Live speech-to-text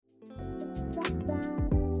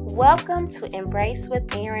Welcome to Embrace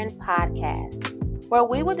with Erin podcast, where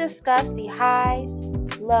we will discuss the highs,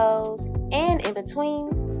 lows, and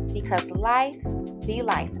in-betweens because life be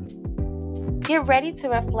life. Get ready to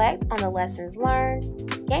reflect on the lessons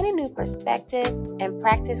learned, gain a new perspective, and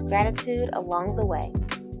practice gratitude along the way.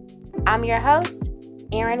 I'm your host,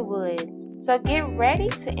 Erin Woods, so get ready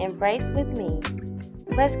to embrace with me.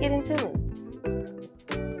 Let's get into it.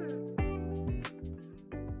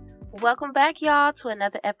 Welcome back, y'all, to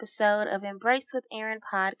another episode of Embrace with Erin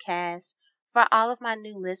podcast. For all of my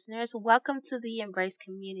new listeners, welcome to the Embrace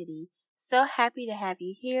community. So happy to have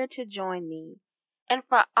you here to join me. And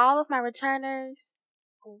for all of my returners,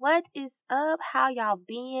 what is up? How y'all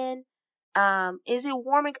been? Is it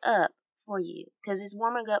warming up for you? Because it's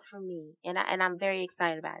warming up for me, and I'm very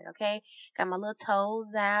excited about it. Okay, got my little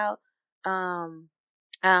toes out.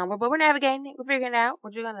 We're navigating it. We're figuring it out. We're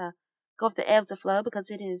just gonna go with the ebbs and flow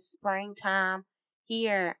because it is springtime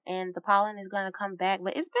here and the pollen is going to come back.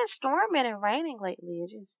 But it's been storming and raining lately.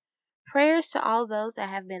 It's just prayers to all those that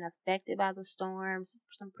have been affected by the storms.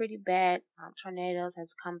 Some pretty bad tornadoes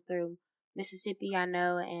has come through Mississippi, I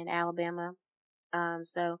know, and Alabama.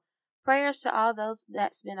 So prayers to all those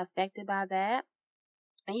that's been affected by that.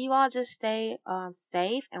 And you all just stay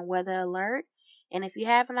safe and weather alert. And if you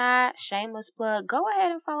have not, shameless plug, go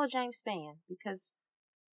ahead and follow James Spann because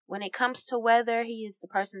when it comes to weather, he is the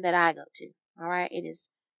person that I go to. All right. It is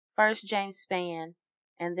first James Spann,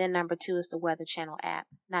 and then number 2 is the Weather Channel app,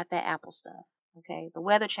 not that Apple stuff. Okay. The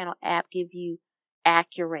Weather Channel app give you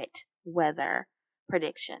accurate weather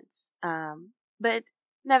predictions. But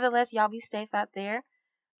nevertheless, y'all be safe out there.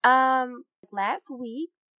 Last week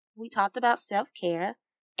we talked about self-care,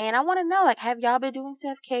 and I want to know, have y'all been doing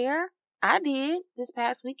self-care? I did this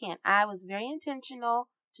past weekend. I was very intentional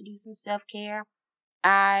to do some self-care.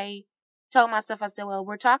 I told myself, I said, well,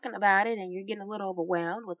 we're talking about it and you're getting a little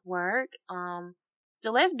overwhelmed with work.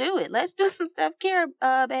 So let's do it. Let's do some self-care,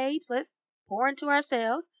 babes. Let's pour into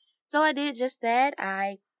ourselves. So I did just that.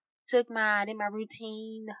 I did my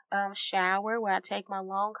routine, shower where I take my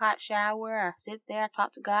long hot shower. I sit there, I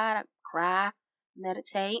talk to God, I cry,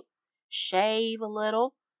 meditate, shave a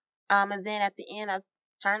little. And then at the end, I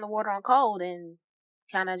turn the water on cold and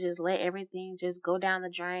kind of just let everything just go down the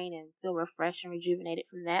drain and feel refreshed and rejuvenated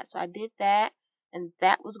from that. So I did that, and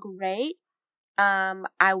that was great.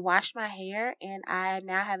 I washed my hair, and I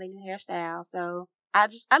now have a new hairstyle. So I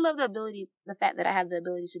love the fact that I have the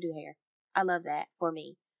ability to do hair. I love that for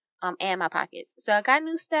me, and my pockets. So I got a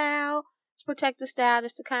new style. It's protective style,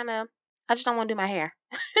 just to I just don't want to do my hair.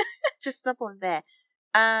 Just simple as that.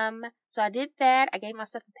 So I did that. I gave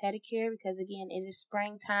myself a pedicure because again, it is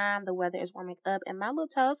springtime. The weather is warming up and my little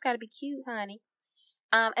toes got to be cute, honey.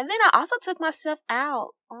 And then I also took myself out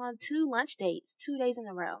on 2 lunch dates, 2 days in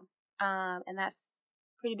a row. And that's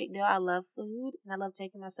a pretty big deal. I love food and I love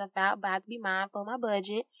taking myself out, but I have to be mindful of my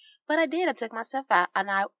budget. But I did. I took myself out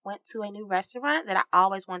and I went to a new restaurant that I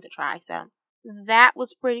always wanted to try. So that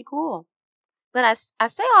was pretty cool. But I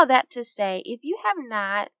say all that to say, if you have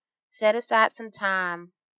not set aside some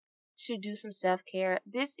time to do some self-care,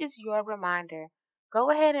 this is your reminder. Go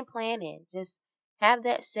ahead and plan it. Just have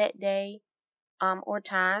that set day or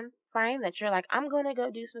time frame that you're like, I'm going to go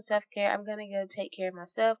do some self-care. I'm going to go take care of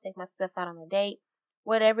myself, take myself out on a date,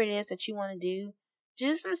 whatever it is that you want to do.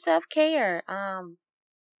 Do some self-care.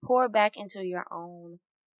 Pour back into your own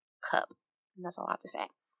cup. And that's all I have to say.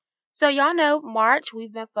 So y'all know March,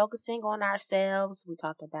 we've been focusing on ourselves. We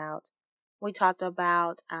talked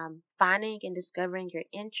about finding and discovering your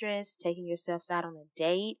interests, taking yourselves out on a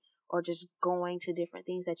date, or just going to different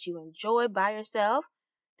things that you enjoy by yourself.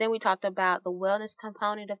 Then we talked about the wellness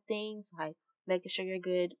component of things, like making sure you're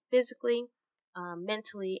good physically,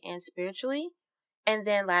 mentally, and spiritually. And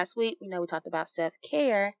then last week, we talked about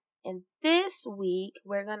self-care. And this week,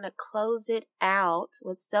 we're going to close it out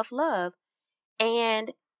with self-love.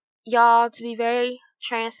 And y'all, to be very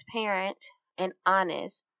transparent and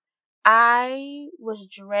honest, I was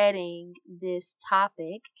dreading this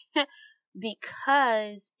topic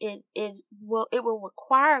because it will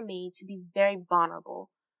require me to be very vulnerable.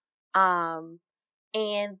 And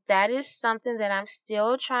that is something that I'm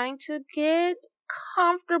still trying to get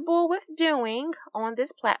comfortable with doing on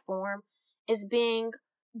this platform, is being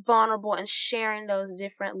vulnerable and sharing those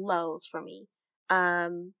different lows for me.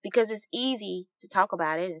 Because it's easy to talk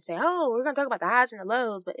about it and say, oh, we're going to talk about the highs and the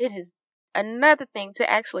lows, but it is another thing to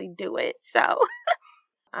actually do it. So,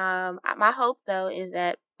 my hope though is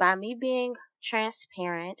that by me being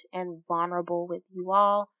transparent and vulnerable with you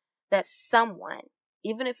all, that someone,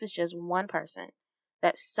 even if it's just one person,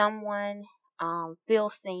 that someone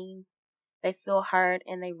feels seen, they feel heard,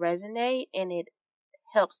 and they resonate, and it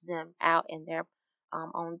helps them out in their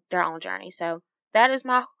on their own journey. So that is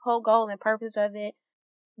my whole goal and purpose of it.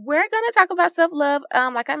 We're gonna talk about self-love,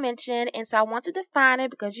 like I mentioned, and so I want to define it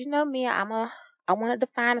because you know me, I want to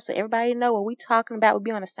define it so everybody know what we talking about. We'll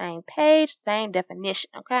be on the same page, same definition,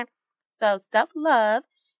 okay? So self-love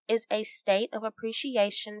is a state of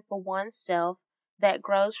appreciation for oneself that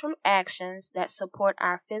grows from actions that support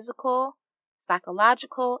our physical,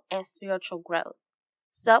 psychological, and spiritual growth.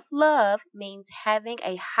 Self-love means having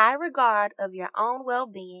a high regard of your own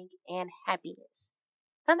well-being and happiness.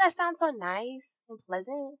 Doesn't that sound so nice and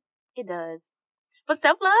pleasant? It does. But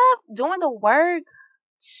self-love, doing the work,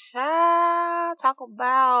 child, talk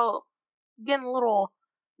about getting a little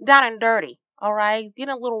down and dirty, all right?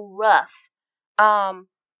 Getting a little rough.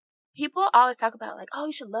 People always talk about like, oh,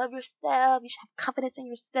 you should love yourself, you should have confidence in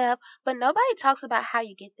yourself, but nobody talks about how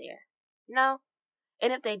you get there, you know?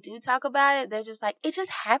 And if they do talk about it, they're just like, it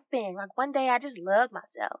just happened. Like one day I just loved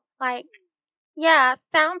myself. Like, yeah,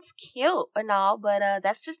 sounds cute and all, but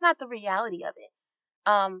that's just not the reality of it.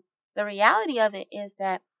 The reality of it is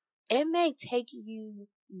that it may take you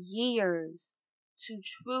years to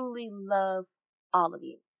truly love all of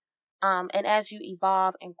you. And as you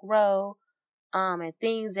evolve and grow, and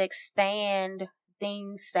things expand,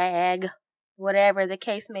 things sag, whatever the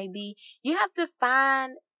case may be, you have to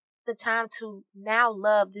find the time to now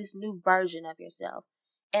love this new version of yourself.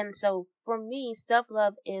 And so for me,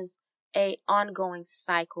 self-love is a ongoing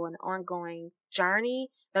cycle, an ongoing journey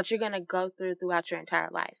that you're going to go throughout your entire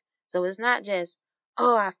life. So it's not just,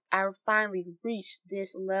 oh, I finally reached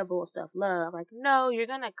this level of self-love. Like, no, you're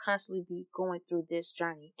going to constantly be going through this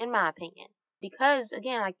journey, in my opinion. Because,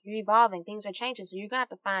 again, like, you're evolving, things are changing, so you're going to have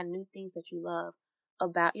to find new things that you love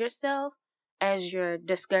about yourself as you're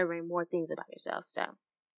discovering more things about yourself. So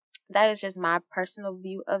that is just my personal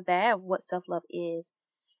view of that, of what self-love is.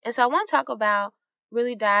 And so I want to talk about,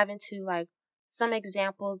 really dive into, like, some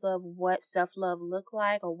examples of what self-love look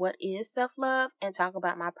like or what is self-love, and talk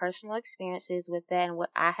about my personal experiences with that and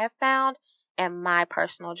what I have found and my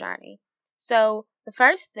personal journey. So the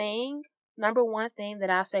first thing, number one thing that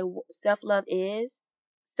I say self-love is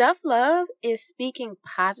speaking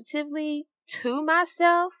positively to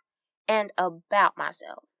myself and about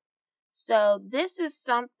myself. So this is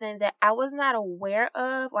something that I was not aware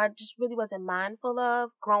of, or I just really wasn't mindful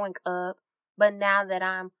of growing up. But now that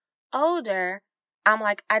I'm older, I'm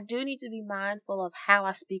like, I do need to be mindful of how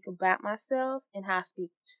I speak about myself and how I speak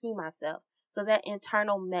to myself. So that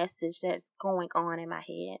internal message that's going on in my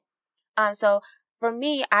head. So for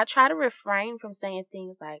me, I try to refrain from saying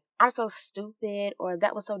things like, I'm so stupid, or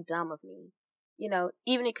that was so dumb of me. You know,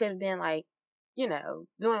 even it could have been like, you know,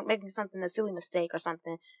 making something a silly mistake or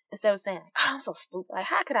something, instead of saying, like, oh, I'm so stupid. Like,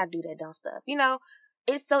 how could I do that dumb stuff? You know,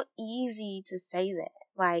 it's so easy to say that.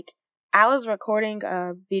 Like, I was recording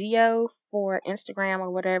a video for Instagram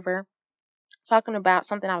or whatever, talking about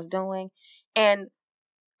something I was doing, and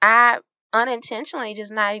I unintentionally,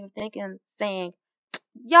 just not even thinking, saying,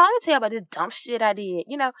 y'all, let me tell you about this dumb shit I did,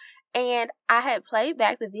 you know. And I had played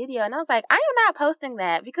back the video and I was like, I am not posting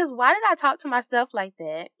that, because why did I talk to myself like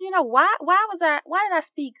that? You know, why did I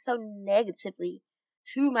speak so negatively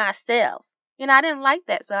to myself? You know, I didn't like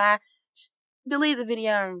that. So I deleted the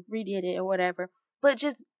video and redid it or whatever. But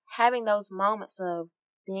just having those moments of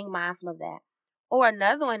being mindful of that. Or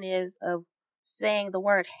another one is of saying the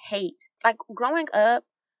word hate. Like growing up,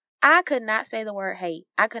 I could not say the word hate.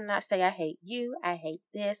 I could not say I hate you, I hate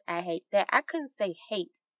this, I hate that. I couldn't say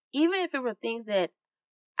hate, even if it were things that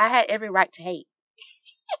I had every right to hate.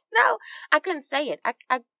 No, I couldn't say it.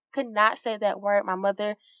 I could not say that word. My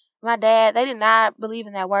mother, my dad, they did not believe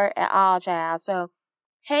in that word at all, child. So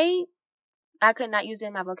hate, I could not use it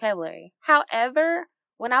in my vocabulary. However,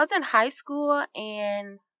 when I was in high school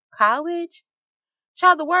and college,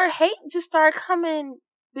 child, the word hate just started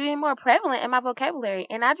being more prevalent in my vocabulary,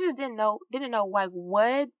 and I just didn't know like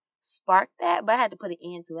what sparked that, but I had to put an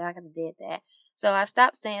end to it. I kind of did that, so I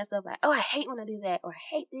stopped saying stuff like, "Oh, I hate when I do that," or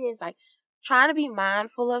 "I hate this." Like trying to be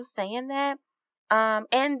mindful of saying that. And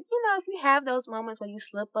you know, if you have those moments where you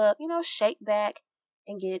slip up, you know, shake back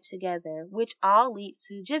and get it together, which all leads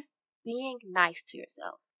to just being nice to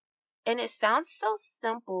yourself. And it sounds so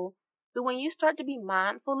simple, but when you start to be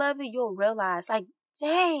mindful of it, you'll realize, like,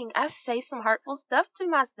 dang, I say some hurtful stuff to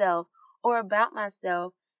myself or about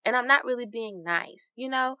myself, and I'm not really being nice. You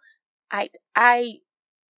know, I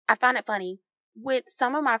find it funny with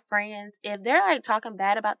some of my friends, if they're like talking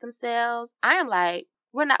bad about themselves, I am like,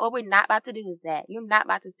 what we're not about to do is that. You're not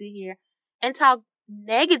about to sit here and talk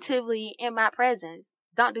negatively in my presence.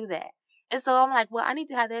 Don't do that. And so I'm like, well, I need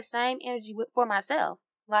to have that same energy for myself.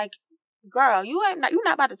 Like, girl, you're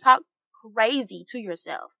not about to talk crazy to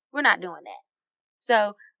yourself. We're not doing that.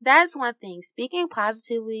 So that's one thing, speaking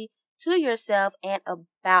positively to yourself and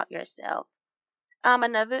about yourself.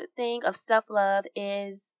 Another thing of self-love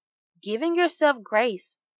is giving yourself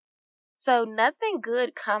grace. So nothing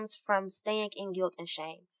good comes from staying in guilt and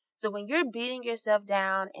shame. So when you're beating yourself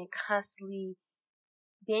down and constantly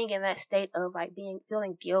being in that state of like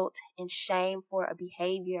feeling guilt and shame for a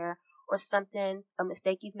behavior or something, a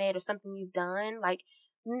mistake you've made or something you've done, like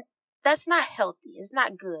that's not healthy. It's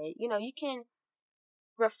not good. You can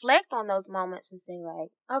reflect on those moments and say like,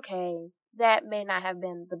 okay, that may not have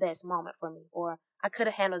been the best moment for me, or I could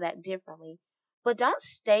have handled that differently. But don't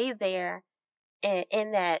stay there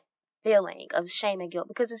in that feeling of shame and guilt,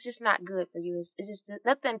 because it's just not good for you. It's just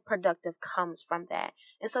nothing productive comes from that.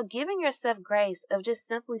 And so giving yourself grace of just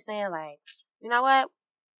simply saying like, you know what?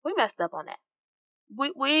 We messed up on that.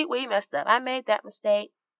 We messed up. I made that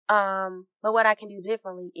mistake. But what I can do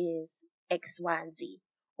differently is X, Y, and Z.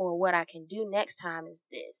 Or what I can do next time is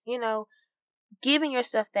this. Giving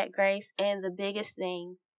yourself that grace. And the biggest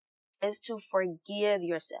thing is to forgive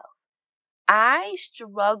yourself. I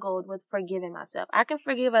struggled with forgiving myself. I can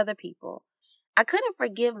forgive other people. I couldn't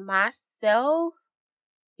forgive myself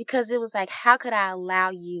because it was like, how could I allow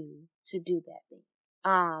you to do that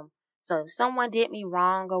thing? So if someone did me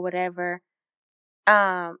wrong or whatever,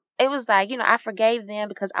 it was like, I forgave them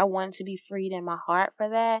because I wanted to be freed in my heart for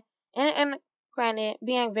that. And granted,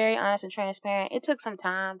 being very honest and transparent, it took some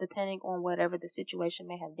time depending on whatever the situation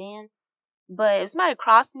may have been. But if somebody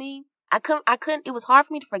crossed me, I couldn't, it was hard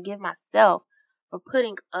for me to forgive myself for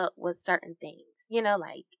putting up with certain things.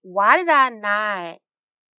 Like, why did I not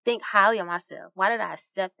think highly of myself? Why did I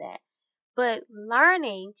accept that? But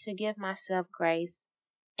learning to give myself grace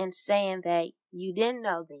and saying that you didn't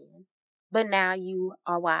know then, but now you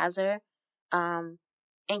are wiser, and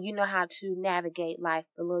you know how to navigate life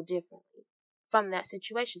a little differently from that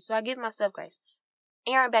situation. So I give myself grace.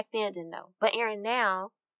 Erin back then didn't know, but Erin now,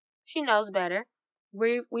 she knows better.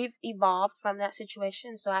 We've evolved from that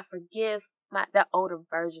situation, so I forgive the older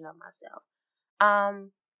version of myself.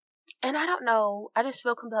 And I don't know, I just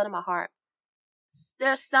feel compelled in my heart.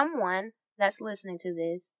 There's someone that's listening to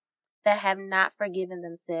this that have not forgiven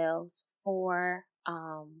themselves for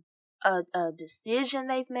a decision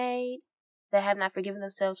they've made. That have not forgiven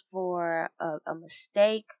themselves for a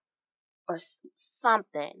mistake or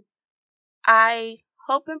something. I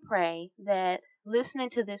hope and pray that listening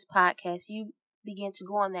to this podcast, you begin to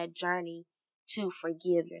go on that journey to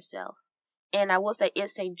forgive yourself. And I will say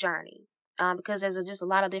it's a journey, because there's just a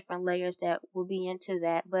lot of different layers that will be into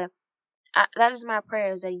that. But that is my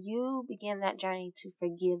prayer, is that you begin that journey to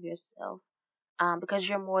forgive yourself, because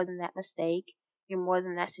you're more than that mistake. You're more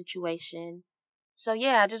than that situation. So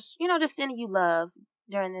yeah, just sending you love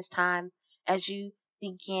during this time as you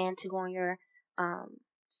begin to go on your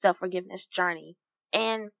self-forgiveness journey.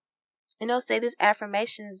 And say this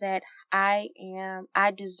affirmations that I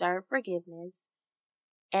deserve forgiveness,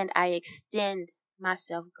 and I extend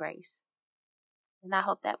myself grace. And I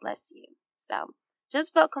hope that bless you. So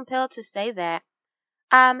just felt compelled to say that.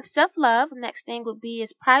 Self-love, next thing would be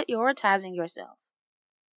is prioritizing yourself.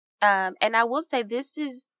 And I will say there's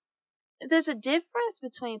a difference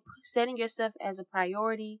between setting yourself as a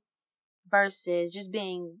priority versus just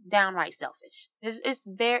being downright selfish. It's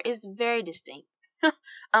very distinct.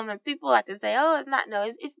 And people like to say, "Oh, it's not." No,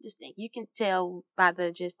 it's distinct. You can tell by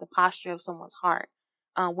the posture of someone's heart,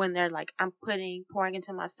 when they're like, "I'm pouring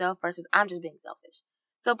into myself," versus "I'm just being selfish."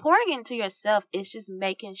 So pouring into yourself is just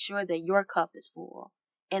making sure that your cup is full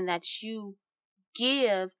and that you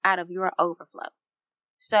give out of your overflow.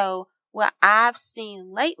 So what I've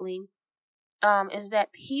seen lately, is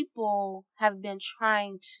that people have been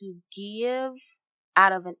trying to give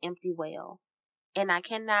out of an empty well. And I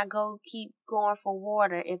cannot keep going for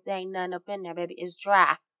water if there ain't nothing up in there, baby. It's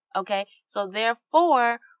dry. Okay? So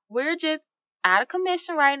therefore, we're just out of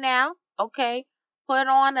commission right now. Okay? Put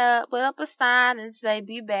up a sign and say,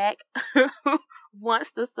 be back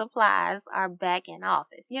once the supplies are back in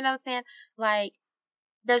office. You know what I'm saying? Like,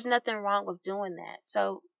 there's nothing wrong with doing that.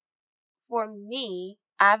 So for me,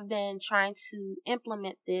 I've been trying to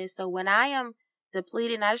implement this. So when I am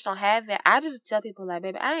depleted and I just don't have it, I just tell people like,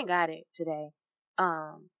 baby, I ain't got it today.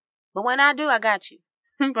 But when I do, I got you.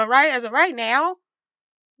 But as of right now,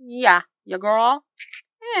 yeah, your girl,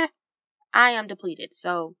 I am depleted.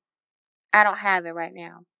 So I don't have it right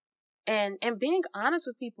now. And being honest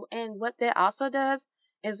with people, and what that also does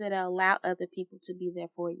is it allow other people to be there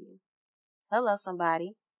for you. Hello,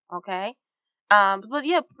 somebody. Okay. But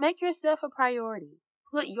yeah, make yourself a priority.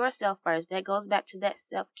 Put yourself first. That goes back to that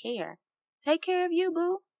self-care. Take care of you,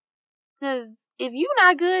 boo. Because if you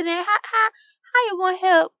not good, then how you gonna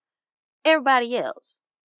help everybody else?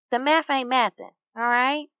 The math ain't mathing. All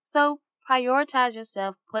right. So prioritize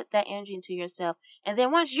yourself. Put that energy into yourself, and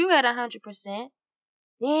then once you at 100%,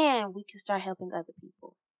 then we can start helping other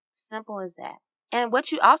people. Simple as that. And what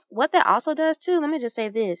that also does too. Let me just say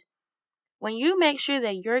this: when you make sure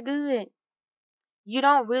that you're good, you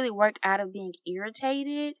don't really work out of being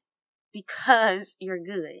irritated because you're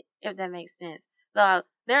good, if that makes sense. So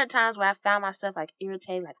there are times where I found myself like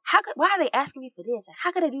irritated, like why are they asking me for this? And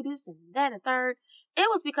how could I do this and that and the third? It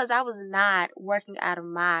was because I was not working out of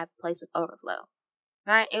my place of overflow.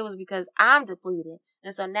 Right? It was because I'm depleted.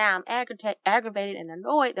 And so now I'm aggravated and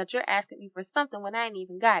annoyed that you're asking me for something when I ain't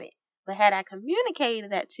even got it. But had I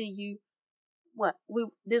communicated that to you,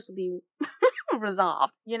 this would be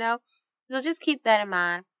resolved, you know? So just keep that in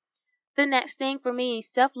mind. The next thing for me,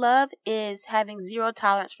 self-love, is having zero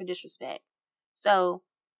tolerance for disrespect. So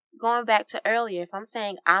going back to earlier, if I'm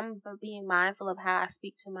saying I'm being mindful of how I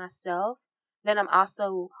speak to myself, then I'm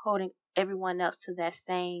also holding everyone else to that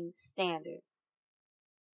same standard.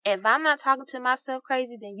 If I'm not talking to myself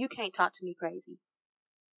crazy, then you can't talk to me crazy.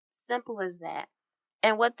 Simple as that.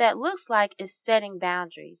 And what that looks like is setting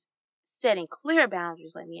boundaries. Setting clear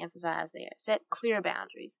boundaries, let me emphasize there. Set clear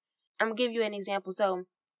boundaries. I'm going to give you an example. So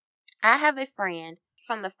I have a friend,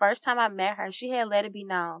 from the first time I met her, she had let it be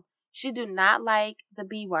known she do not like the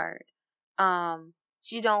B word.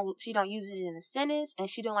 She don't use it in a sentence, and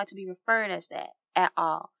she don't like to be referred as that at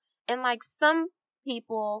all. And like some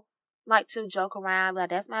people like to joke around, like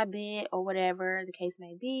that's my bit or whatever the case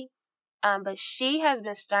may be. But she has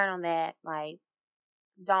been stern on that. Like,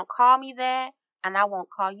 don't call me that, and I won't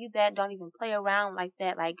call you that. Don't even play around like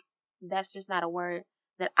that. Like, that's just not a word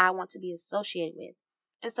that I want to be associated with.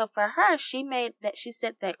 And so for her, she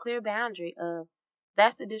set that clear boundary of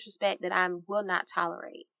that's the disrespect that I will not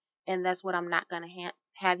tolerate. And that's what I'm not going to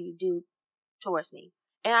have you do towards me.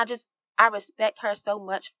 And I respect her so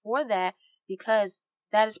much for that, because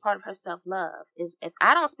that is part of her self-love. Is if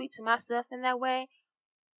I don't speak to myself in that way,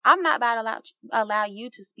 I'm not about to allow you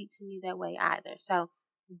to speak to me that way either. So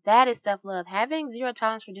that is self-love. Having zero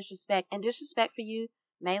tolerance for disrespect, and disrespect for you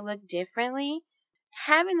may look differently.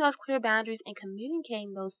 Having those clear boundaries and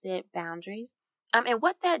communicating those said boundaries. And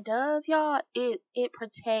what that does, y'all, it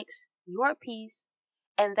protects your peace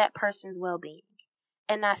and that person's well-being.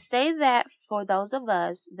 And I say that for those of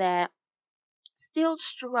us that still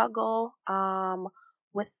struggle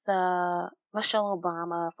with the Michelle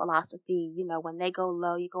Obama philosophy, when they go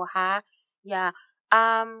low, you go high. Yeah.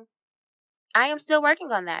 I am still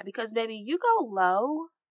working on that, because baby, you go low.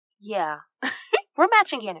 Yeah. We're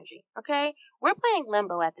matching energy, okay? We're playing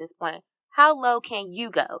limbo at this point. How low can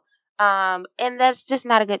you go? And that's just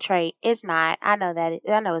not a good trait. It's not. I know that.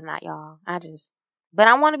 I know it's not, y'all. But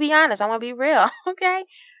I want to be honest. I want to be real, okay?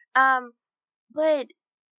 But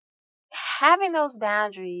having those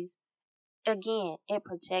boundaries, again, it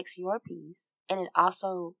protects your peace, and it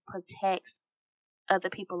also protects other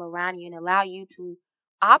people around you and allow you to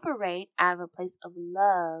operate out of a place of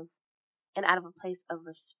love and out of a place of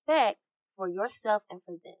respect for yourself and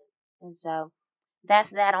for them. And so that's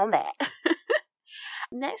that on that.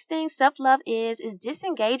 Next thing self-love is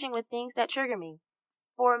disengaging with things that trigger me.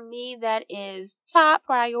 For me, that is top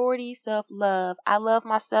priority self-love. I love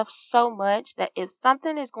myself so much that if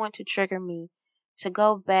something is going to trigger me to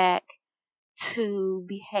go back to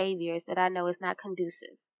behaviors that I know is not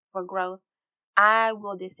conducive for growth, I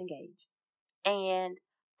will disengage. And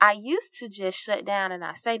I used to just shut down and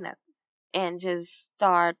not say nothing and just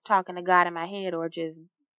start talking to God in my head, or just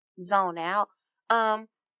zone out. And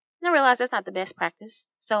I realized that's not the best practice.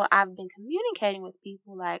 So I've been communicating with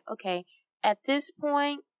people like, okay, at this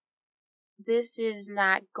point, this is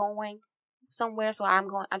not going somewhere, so I'm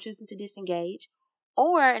choosing to disengage.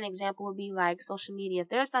 Or an example would be like social media. If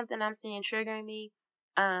there's something I'm seeing triggering me,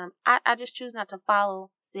 I just choose not to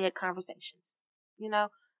follow said conversations.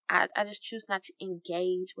 I just choose not to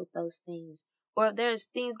engage with those things. Or if there's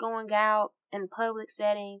things going out in public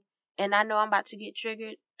setting and I know I'm about to get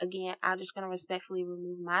triggered, again, I'm just going to respectfully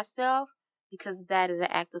remove myself, because that is an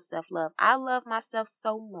act of self-love. I love myself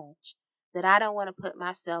so much that I don't want to put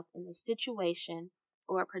myself in a situation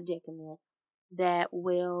or a predicament that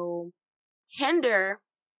will hinder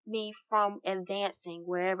me from advancing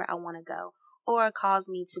wherever I want to go, or cause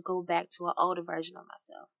me to go back to an older version of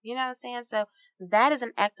myself. You know what I'm saying? So that is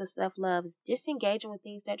an act of self-love, is disengaging with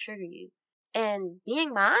things that trigger you and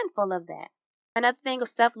being mindful of that. Another thing of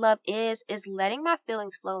self-love is letting my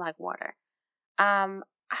feelings flow like water. I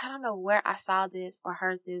don't know where I saw this or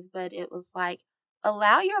heard this, but it was like,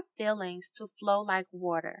 allow your feelings to flow like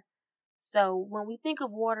water. So when we think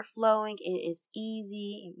of water flowing, it is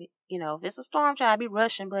easy. If it's a storm, try to be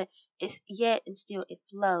rushing, but it's yet and still it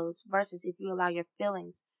flows. Versus if you allow your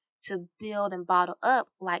feelings to build and bottle up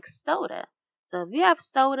like soda. So if you have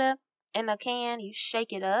soda in a can, you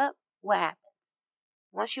shake it up. What happens?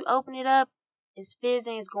 Once you open it up, it's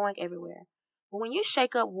fizzing, it's going everywhere. But when you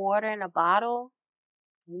shake up water in a bottle,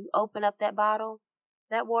 when you open up that bottle,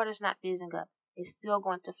 that water's not fizzing up. It's still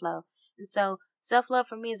going to flow. And so self-love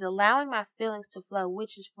for me is allowing my feelings to flow,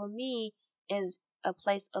 which is for me is a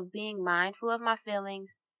place of being mindful of my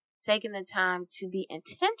feelings, taking the time to be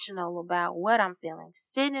intentional about what I'm feeling,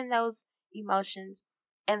 sit in those emotions,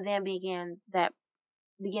 and then begin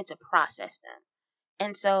to process them.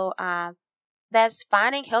 And so that's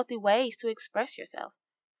finding healthy ways to express yourself.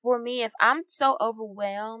 For me, if I'm so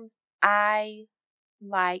overwhelmed, I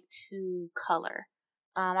like to color.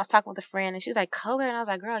 I was talking with a friend and she was like, color? And I was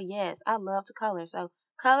like, girl, yes, I love to color. So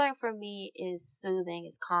coloring for me is soothing,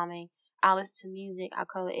 it's calming. I listen to music, I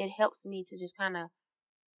color. It helps me to just kind of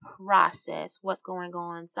process what's going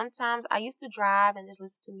on. Sometimes I used to drive and just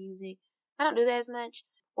listen to music. I don't do that as much.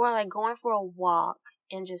 Or like going for a walk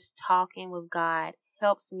and just talking with God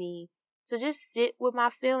helps me to just sit with my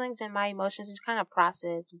feelings and my emotions and just kind of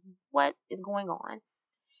process what is going on.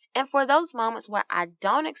 And for those moments where I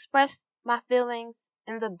don't express my feelings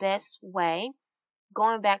in the best way,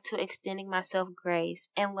 going back to extending myself grace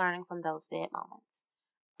and learning from those sad moments.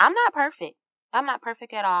 I'm not perfect. I'm not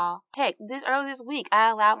perfect at all. Heck, early this week,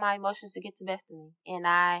 I allowed my emotions to get the best of me. And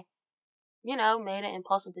I, made an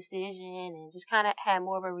impulsive decision and just kind of had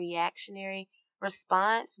more of a reactionary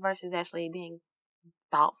response versus actually being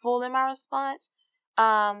thoughtful in my response.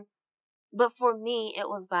 But for me, it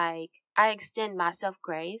was like I extend myself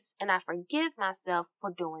grace and I forgive myself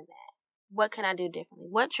for doing that. What can I do differently?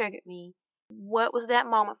 What triggered me? What was that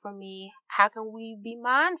moment for me? How can we be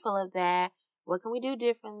mindful of that? What can we do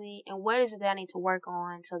differently? And what is it that I need to work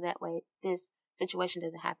on so that way this situation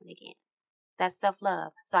doesn't happen again? That's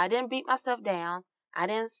self-love. So I didn't beat myself down. I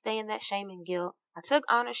didn't stay in that shame and guilt. I took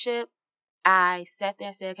ownership. I sat there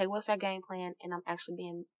and said, okay, what's our game plan? And I'm actually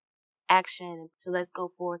being action. So let's go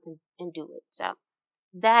forth and do it. So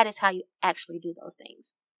that is how you actually do those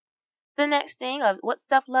things. The next thing of what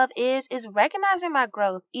self-love is recognizing my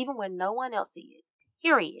growth even when no one else sees it.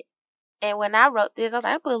 Period. And when I wrote this, I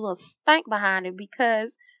put a little stank behind it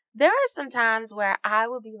because there are some times where I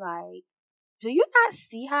would be like, do you not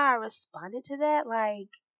see how I responded to that? Like,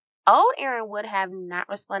 old Aaron would have not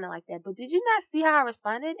responded like that. But did you not see how I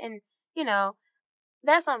responded? And,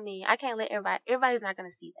 that's on me. I can't let everybody's not going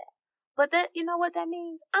to see that. But that, you know what that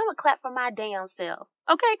means? I'm going to clap for my damn self.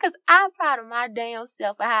 Okay? Because I'm proud of my damn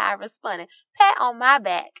self for how I responded. Pat on my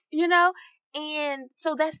back, And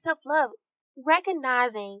so that's self-love.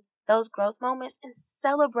 Recognizing those growth moments and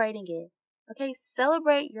celebrating it. Okay?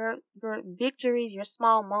 Celebrate your victories, your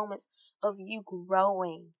small moments of you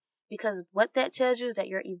growing. Because what that tells you is that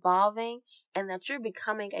you're evolving and that you're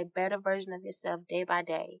becoming a better version of yourself day by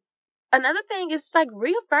day. Another thing is like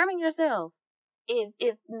reaffirming yourself.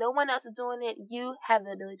 If no one else is doing it, you have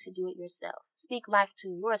the ability to do it yourself. Speak life to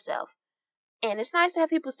yourself. And it's nice to have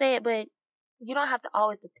people say it, but you don't have to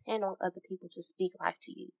always depend on other people to speak life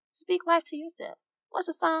to you. Speak life to yourself. What's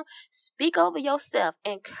the song? Speak over yourself.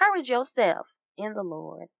 Encourage yourself in the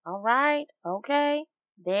Lord. All right? Okay?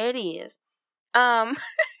 There it is.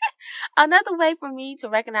 Another way for me to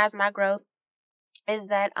recognize my growth is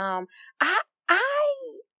that I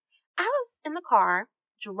was in the car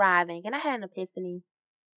driving and I had an epiphany.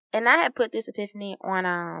 And I had put this epiphany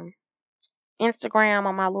on Instagram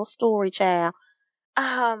on my little story, child.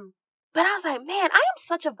 But I was like, man, I am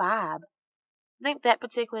such a vibe. I think that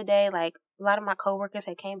particular day, like a lot of my coworkers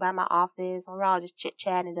had came by my office and we were all just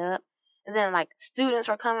chit-chatting it up. And then like students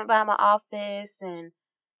were coming by my office and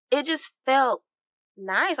it just felt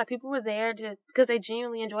nice. Like people were there because they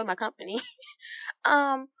genuinely enjoyed my company.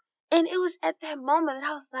 And it was at that moment that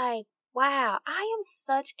I was like, wow, I am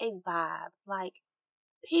such a vibe. Like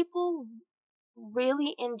people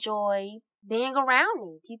really enjoy being around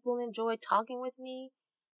me. People enjoy talking with me.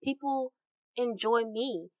 People enjoy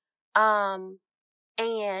me. And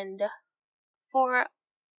for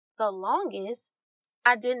the longest,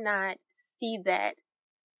 I did not see that.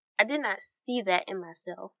 I did not see that in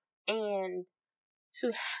myself. And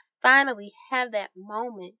to finally have that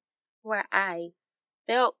moment where I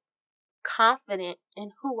felt confident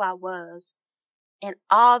in who I was and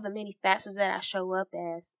all the many facets that I show up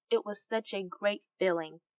as, it was such a great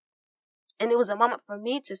feeling. And it was a moment for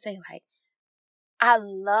me to say, like, I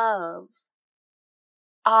love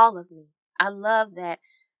all of me. I love that,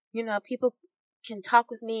 people can talk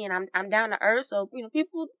with me and I'm down to earth. So,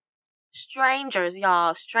 people Strangers,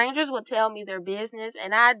 y'all. Strangers will tell me their business,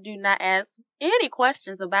 and I do not ask any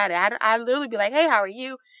questions about it. I literally be like, hey, how are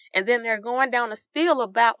you? And then they're going down a spiel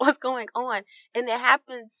about what's going on. And it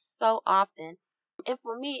happens so often. And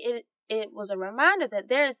for me, it was a reminder that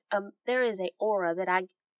there is a aura that I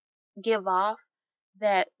give off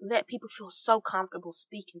that let people feel so comfortable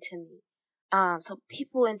speaking to me. So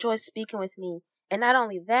people enjoy speaking with me. And not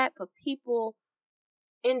only that, but people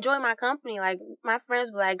enjoy my company. Like, my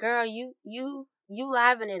friends were like, girl, you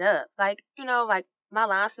liven it up. Like, like, my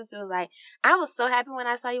line sister was like, I was so happy when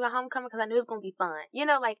I saw you at homecoming because I knew it was going to be fun.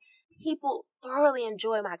 Like, people thoroughly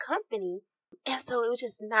enjoy my company. And so it was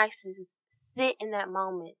just nice to just sit in that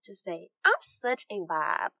moment to say, I'm such a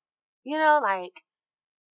vibe. Like,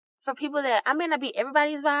 for people that, I may not be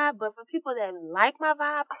everybody's vibe, but for people that like my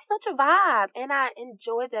vibe, I'm such a vibe. And I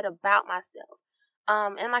enjoy that about myself.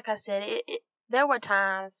 And like I said, there were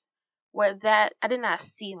times where that I did not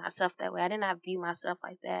see myself that way. I did not view myself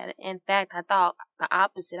like that. In fact, I thought the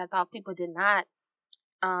opposite. I thought people did not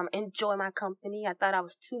enjoy my company. I thought I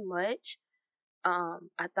was too much.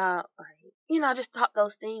 I thought, like, I just thought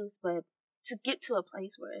those things. But to get to a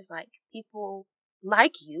place where it's like people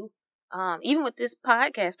like you, even with this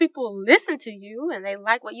podcast, people listen to you and they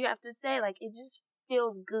like what you have to say. Like, it just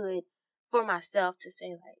feels good for myself to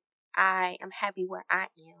say, like, I am happy where I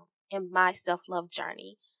am in my self-love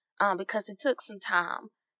journey, because it took some time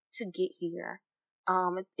to get here.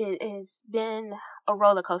 It has been a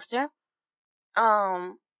roller coaster,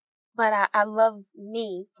 but I love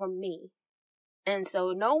me for me. And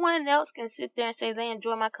so no one else can sit there and say they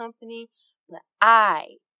enjoy my company, but I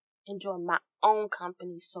enjoy my own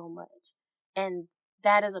company so much. And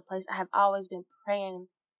that is a place I have always been praying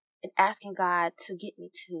and asking God to get me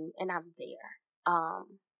to, and I'm there.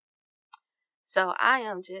 So I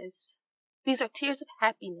am these are tears of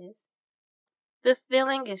happiness. The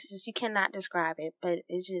feeling is just, you cannot describe it, but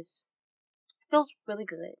it just feels really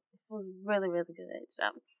good. It feels really, really good. So,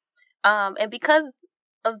 and because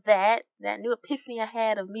of that new epiphany I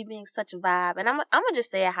had of me being such a vibe, and I'm gonna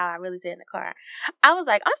just say it how I really said in the car. I was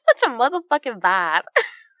like, I'm such a motherfucking vibe.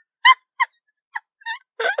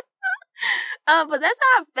 But that's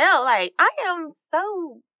how I felt. Like, I am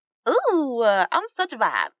so, I'm such a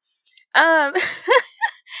vibe.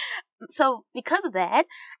 So because of that,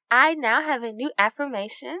 I now have a new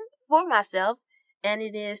affirmation for myself, and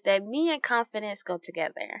it is that me and confidence go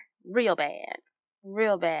together real bad.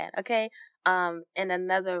 Okay. And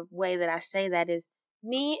another way that I say that is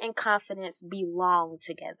me and confidence belong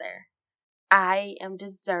together. I am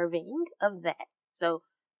deserving of that. So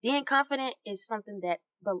being confident is something that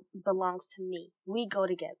belongs to me. We go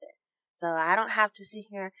together. So I don't have to sit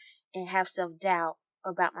here and have self-doubt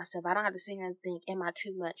about myself. I don't have to sit here and think, am I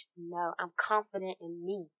too much? No, I'm confident in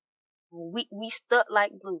me. We stuck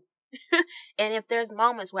like glue. And if there's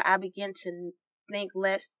moments where I begin to think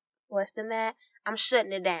less than that, I'm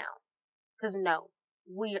shutting it down. Because no,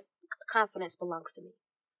 confidence belongs to me.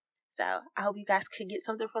 So I hope you guys could get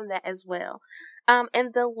something from that as well.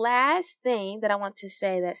 And the last thing that I want to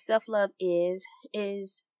say that self-love is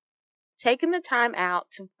taking the time out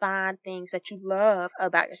to find things that you love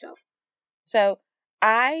about yourself. So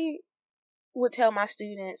I would tell my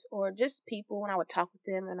students, or just people, when I would talk with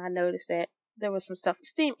them and I noticed that there was some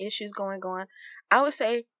self-esteem issues going on, I would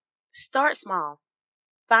say, start small.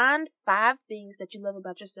 Find 5 things that you love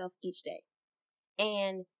about yourself each day,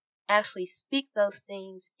 and actually speak those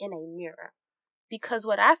things in a mirror. Because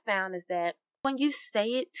what I found is that when you say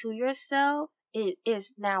it to yourself, it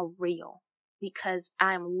is now real, because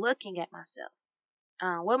I'm looking at myself.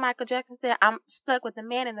 What Michael Jackson said, I'm stuck with the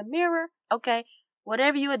man in the mirror. Okay,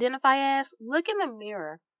 whatever you identify as, look in the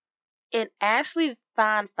mirror and actually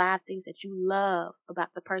find 5 things that you love about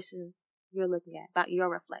the person you're looking at, about your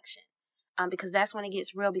reflection. Because that's when it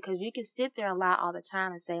gets real, because you can sit there and lie all the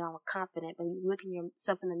time and say, I'm confident, but you look in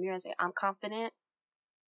yourself in the mirror and say, I'm confident.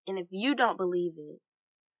 And if you don't believe it,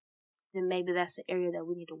 then maybe that's the area that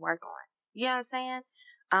we need to work on. You know what I'm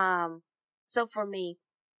saying? So for me,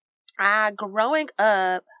 growing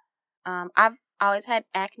up, I've always had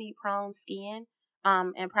acne prone skin,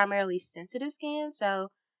 and primarily sensitive skin. So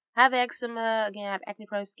I have eczema, again, I have acne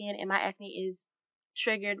prone skin, and my acne is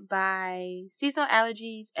triggered by seasonal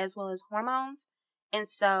allergies as well as hormones. And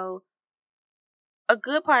so a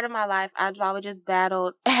good part of my life, I've always just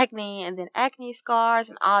battled acne and then acne scars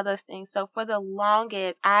and all those things. So for the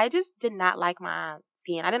longest, I just did not like my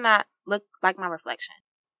skin. I did not look like my reflection.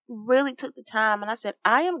 Really took the time and I said,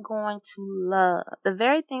 I am going to love the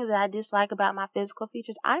very things that I dislike about my physical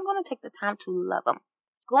features. I'm going to take the time to love them.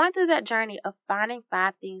 Going through that journey of finding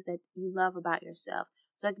 5 things that you love about yourself.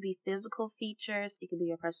 So it could be physical features, it could be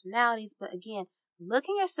your personalities, but again,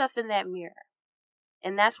 looking yourself in that mirror.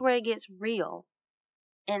 And that's where it gets real,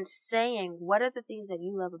 and saying, what are the things that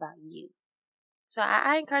you love about you? So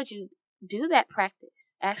I encourage you, do that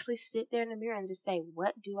practice. Actually sit there in the mirror and just say,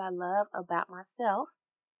 what do I love about myself?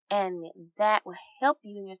 And that will help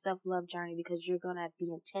you in your self-love journey, because you're going to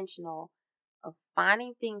be intentional of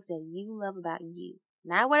finding things that you love about you.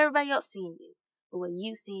 Not what everybody else sees in you, but what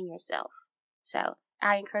you see in yourself. So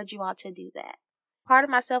I encourage you all to do that. Part of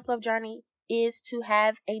my self-love journey is to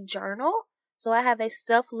have a journal. So I have a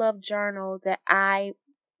self-love journal that I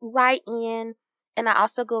write in, and I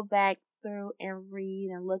also go back through and read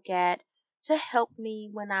and look at to help me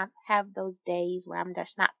when I have those days where I'm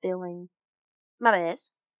just not feeling my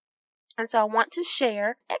best. And so I want to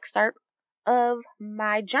share an excerpt of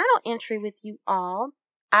my journal entry with you all.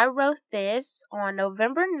 I wrote this on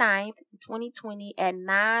November 9th, 2020 at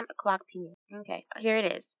 9 o'clock p.m. Okay, here it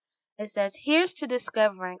is. It says, here's to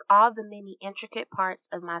discovering all the many intricate parts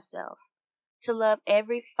of myself, to love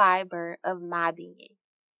every fiber of my being,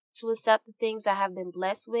 to accept the things I have been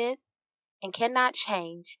blessed with and cannot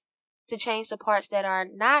change, to change the parts that are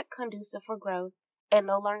not conducive for growth and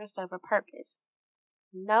no longer serve a purpose.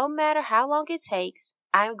 No matter how long it takes,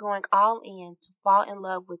 I am going all in to fall in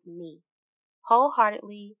love with me.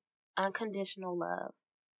 Wholeheartedly, unconditional love.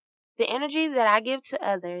 The energy that I give to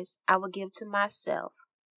others, I will give to myself.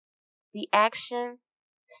 The action,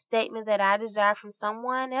 statement that I desire from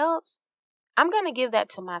someone else, I'm going to give that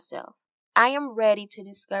to myself. I am ready to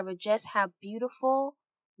discover just how beautiful,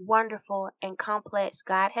 wonderful, and complex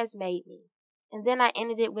God has made me. And then I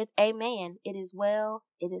ended it with, amen. It is well,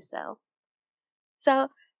 it is so. So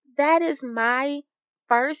that is my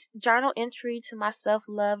first journal entry to my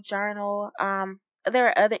self-love journal. There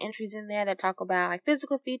are other entries in there that talk about like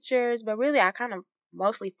physical features, but really I kind of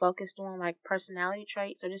mostly focused on like personality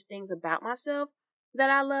traits or just things about myself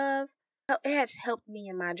that I love. It has helped me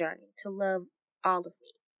in my journey to love all of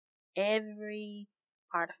me, every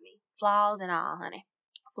part of me, flaws and all, honey,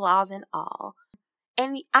 flaws and all.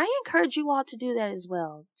 And I encourage you all to do that as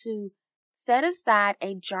well, to set aside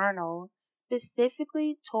a journal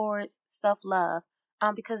specifically towards self-love,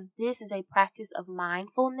 because this is a practice of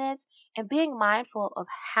mindfulness and being mindful of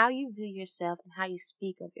how you view yourself and how you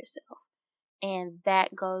speak of yourself. And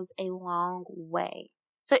that goes a long way.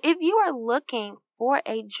 So if you are looking for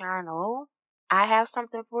a journal, I have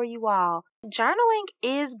something for you all. Journaling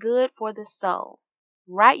is good for the soul.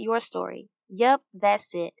 Write your story. Yep,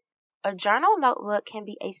 that's it. A journal notebook can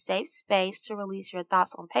be a safe space to release your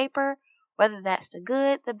thoughts on paper, whether that's the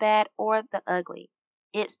good, the bad, or the ugly.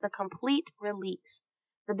 It's the complete release.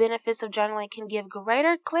 The benefits of journaling can give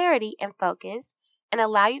greater clarity and focus and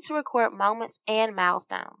allow you to record moments and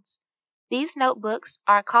milestones. These notebooks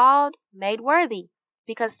are called Made Worthy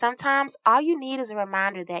because sometimes all you need is a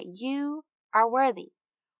reminder that you are worthy.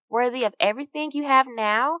 Worthy of everything you have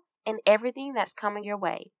now and everything that's coming your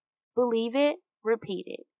way. Believe it, repeat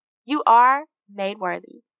it. You are made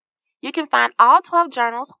worthy. You can find all 12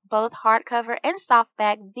 journals, both hardcover and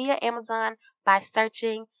softback, via Amazon by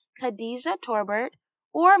searching Khadijah Torbert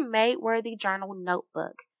or Made Worthy Journal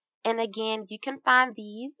Notebook. And again, you can find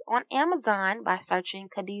these on Amazon by searching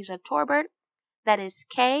Khadijah Torbert. That is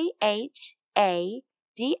KHADIJAHTORBERT,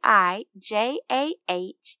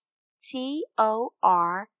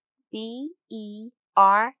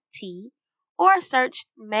 or search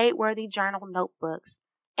Made Worthy Journal Notebooks.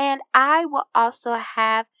 And I will also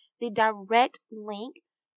have the direct link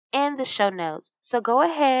in the show notes. So go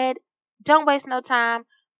ahead, don't waste no time,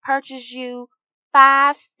 purchase you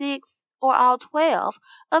 5, 6, or all 12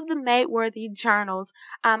 of the Made Worthy journals.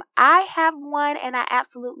 I have one and I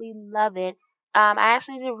absolutely love it. I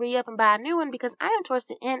actually need to re-up and buy a new one because I am towards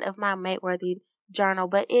the end of my Made Worthy journal,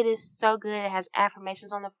 but it is so good. It has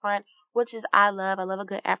affirmations on the front, which is I love. I love a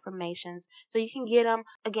good affirmations. So you can get them.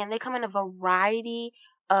 Again, they come in a variety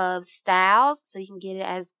of styles, so you can get it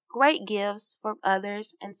as great gifts for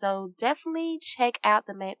others. And so definitely check out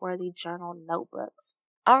the Made Worthy journal notebooks.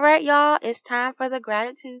 All right, y'all, it's time for the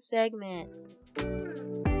gratitude segment.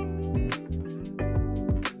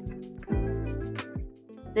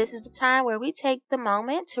 This is the time where we take the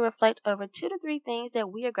moment to reflect over 2 to 3 things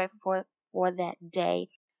that we are grateful for that day.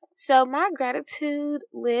 So my gratitude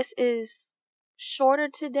list is shorter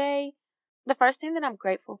today. The first thing that I'm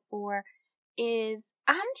grateful for is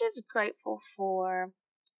I'm just grateful for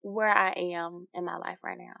where I am in my life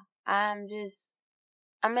right now. I'm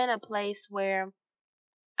in a place where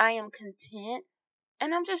I am content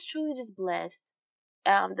and I'm just truly just blessed.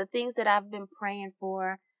 The things that I've been praying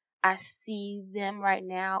for, I see them right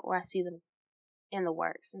now, or I see them in the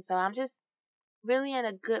works. And so I'm just really in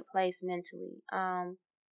a good place mentally.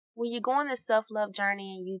 When you go on this self-love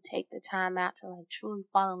journey and you take the time out to like truly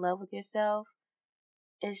fall in love with yourself,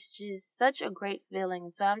 it's just such a great feeling.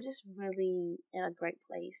 So I'm just really in a great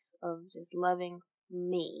place of just loving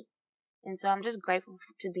me. And so I'm just grateful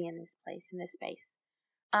to be in this place, in this space.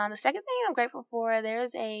 The second thing I'm grateful for,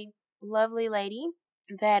 there's a lovely lady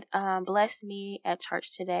that blessed me at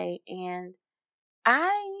church today. And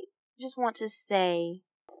I just want to say,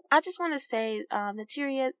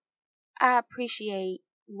 Nataria, I appreciate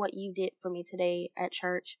what you did for me today at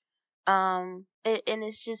church. And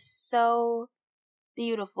it's just so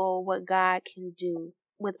beautiful what God can do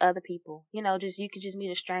with other people. You know, just you could just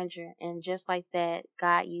meet a stranger and just like that,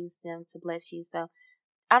 God used them to bless you. So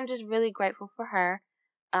I'm just really grateful for her.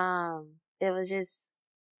 It was just,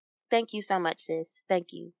 thank you so much, sis.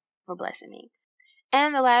 Thank you for blessing me.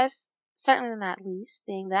 And the last, certainly not least,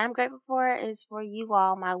 thing that I'm grateful for is for you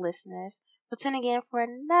all, my listeners, for tuning in for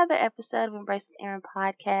another episode of Embrace with Erin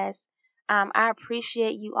podcast. I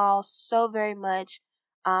appreciate you all so very much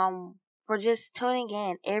for just tuning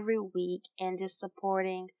in every week and just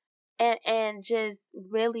supporting and just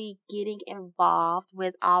really getting involved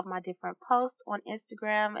with all my different posts on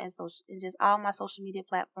Instagram and social and just all my social media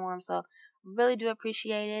platforms. So really do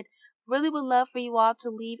appreciate it. Really would love for you all to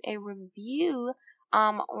leave a review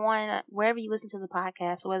on wherever you listen to the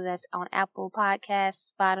podcast, whether that's on Apple Podcasts,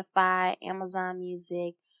 Spotify, Amazon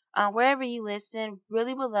Music, wherever you listen.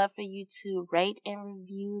 Really would love for you to rate and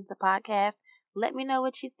review the podcast. Let me know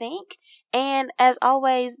what you think. And as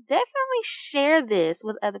always, definitely share this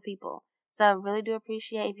with other people. So I really do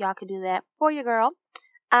appreciate if y'all could do that for your girl.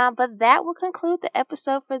 But that will conclude the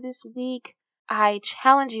episode for this week. I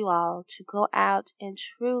challenge you all to go out and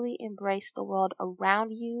truly embrace the world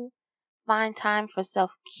around you. Find time for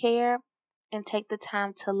self-care and take the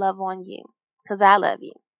time to love on you. Because I love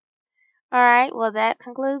you. All right. Well, that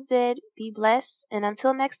concludes it. Be blessed. And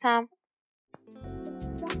until next time.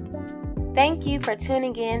 Thank you for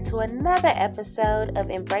tuning in to another episode of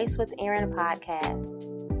Embrace with Erin podcast.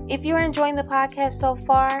 If you're enjoying the podcast so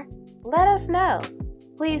far, let us know.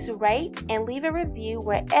 Please rate and leave a review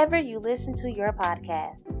wherever you listen to your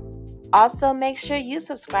podcast. Also, make sure you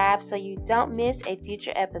subscribe so you don't miss a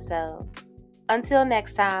future episode. Until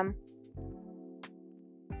next time.